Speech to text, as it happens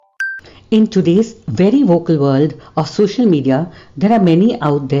In today's very vocal world of social media, there are many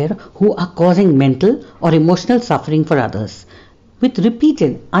out there who are causing mental or emotional suffering for others with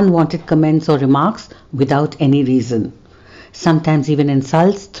repeated unwanted comments or remarks without any reason. Sometimes even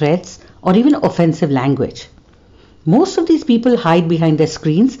insults, threats, or even offensive language. Most of these people hide behind their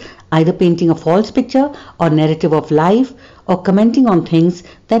screens, either painting a false picture or narrative of life or commenting on things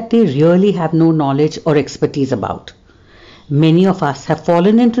that they really have no knowledge or expertise about. Many of us have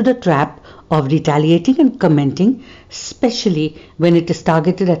fallen into the trap of retaliating and commenting, especially when it is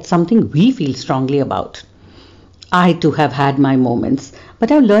targeted at something we feel strongly about. I too have had my moments,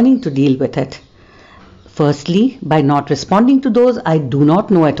 but I'm learning to deal with it. Firstly, by not responding to those I do not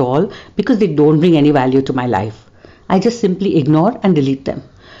know at all because they don't bring any value to my life. I just simply ignore and delete them.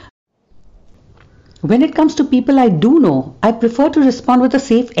 When it comes to people I do know, I prefer to respond with a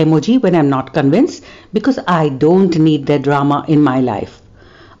safe emoji when I'm not convinced because I don't need their drama in my life.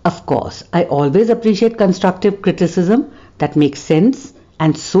 Of course, I always appreciate constructive criticism that makes sense,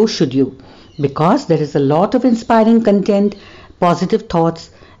 and so should you, because there is a lot of inspiring content, positive thoughts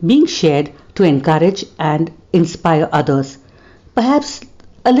being shared to encourage and inspire others. Perhaps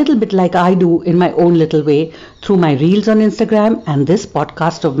a little bit like I do in my own little way through my reels on Instagram and this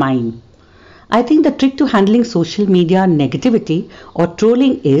podcast of mine. I think the trick to handling social media negativity or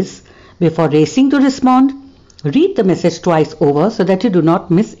trolling is, before racing to respond, read the message twice over so that you do not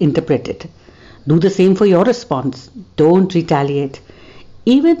misinterpret it. Do the same for your response. Don't retaliate.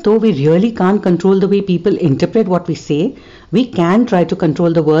 Even though we really can't control the way people interpret what we say, we can try to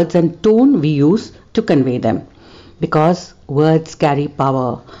control the words and tone we use to convey them. Because words carry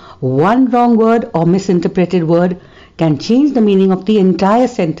power. One wrong word or misinterpreted word can change the meaning of the entire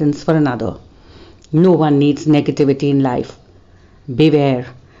sentence for another. No one needs negativity in life. Beware,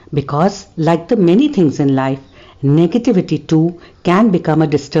 because like the many things in life, negativity too can become a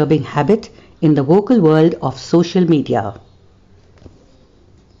disturbing habit in the vocal world of social media.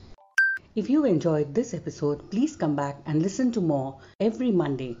 If you enjoyed this episode, please come back and listen to more every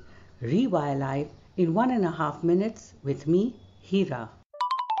Monday. Rewire Live in 1.5 minutes with me, Hira.